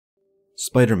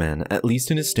Spider-Man, at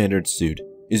least in his standard suit,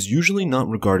 is usually not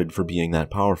regarded for being that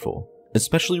powerful,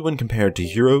 especially when compared to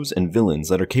heroes and villains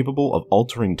that are capable of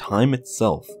altering time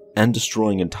itself and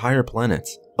destroying entire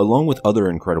planets, along with other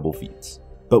incredible feats.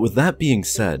 But with that being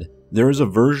said, there is a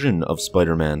version of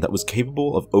Spider-Man that was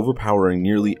capable of overpowering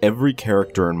nearly every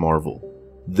character in Marvel.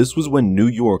 This was when New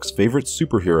York's favorite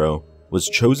superhero was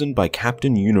chosen by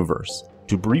Captain Universe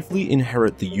to briefly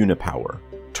inherit the Unipower,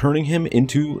 turning him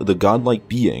into the godlike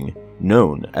being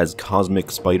known as Cosmic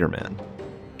Spider-Man.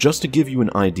 Just to give you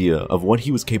an idea of what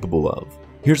he was capable of,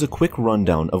 here's a quick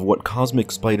rundown of what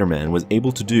Cosmic Spider-Man was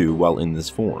able to do while in this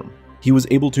form. He was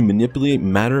able to manipulate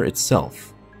matter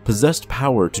itself, possessed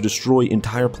power to destroy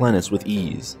entire planets with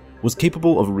ease, was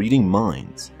capable of reading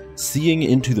minds, seeing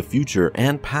into the future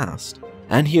and past,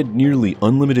 and he had nearly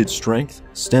unlimited strength,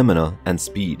 stamina, and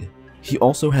speed. He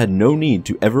also had no need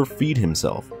to ever feed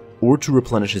himself or to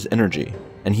replenish his energy,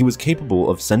 and he was capable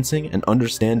of sensing and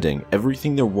understanding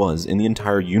everything there was in the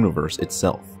entire universe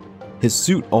itself. His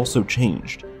suit also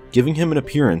changed, giving him an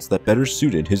appearance that better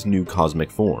suited his new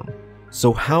cosmic form.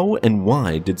 So how and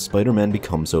why did Spider-Man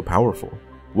become so powerful?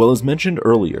 Well, as mentioned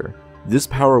earlier, this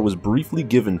power was briefly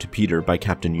given to Peter by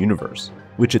Captain Universe,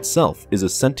 which itself is a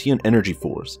sentient energy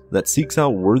force that seeks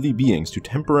out worthy beings to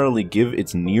temporarily give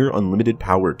its near unlimited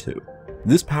power to.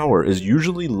 This power is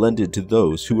usually lended to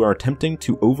those who are attempting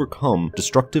to overcome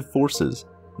destructive forces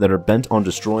that are bent on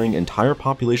destroying entire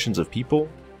populations of people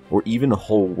or even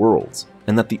whole worlds,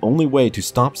 and that the only way to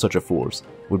stop such a force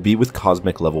would be with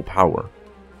cosmic level power.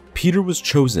 Peter was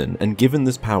chosen and given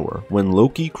this power when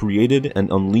Loki created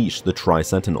and unleashed the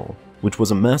Tri-Sentinel, which was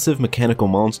a massive mechanical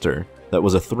monster that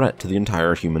was a threat to the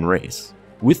entire human race.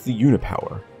 With the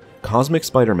Unipower, Cosmic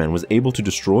Spider-Man was able to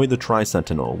destroy the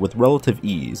Tri-Sentinel with relative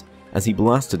ease as he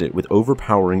blasted it with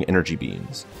overpowering energy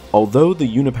beams. Although the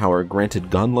Unipower granted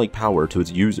godlike power to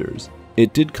its users,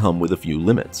 it did come with a few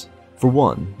limits. For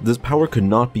one, this power could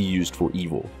not be used for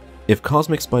evil. If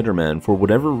Cosmic Spider-Man for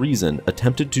whatever reason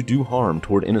attempted to do harm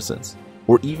toward innocents,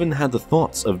 or even had the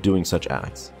thoughts of doing such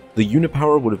acts, the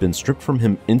Unipower would have been stripped from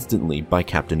him instantly by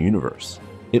Captain Universe.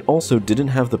 It also didn't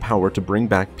have the power to bring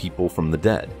back people from the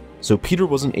dead, so Peter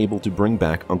wasn't able to bring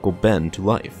back Uncle Ben to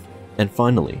life. And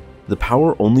finally, the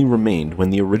power only remained when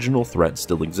the original threat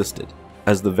still existed.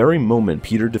 As the very moment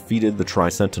Peter defeated the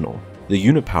Tri-Sentinel, the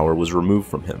Unipower was removed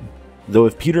from him. Though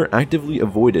if Peter actively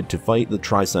avoided to fight the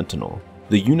Tri-Sentinel,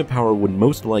 the Unipower would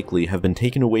most likely have been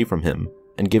taken away from him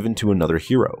and given to another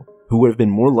hero, who would have been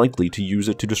more likely to use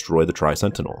it to destroy the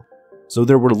Tri-Sentinel. So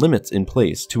there were limits in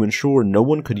place to ensure no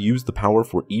one could use the power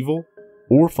for evil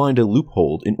or find a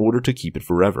loophole in order to keep it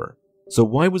forever. So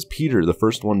why was Peter the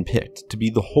first one picked to be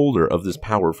the holder of this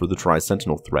power for the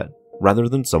Tri-Sentinel threat, rather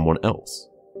than someone else?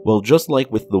 Well, just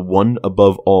like with the one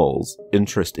above all's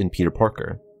interest in Peter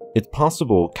Parker, it's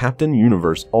possible Captain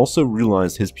Universe also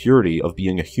realized his purity of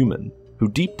being a human, who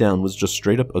deep down was just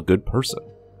straight up a good person.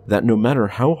 That no matter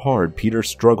how hard Peter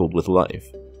struggled with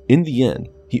life, in the end,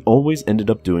 he always ended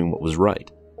up doing what was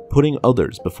right, putting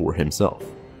others before himself.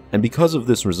 And because of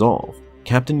this resolve,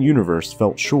 Captain Universe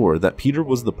felt sure that Peter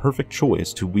was the perfect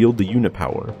choice to wield the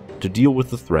Unipower to deal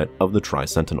with the threat of the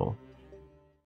Tri-Sentinel.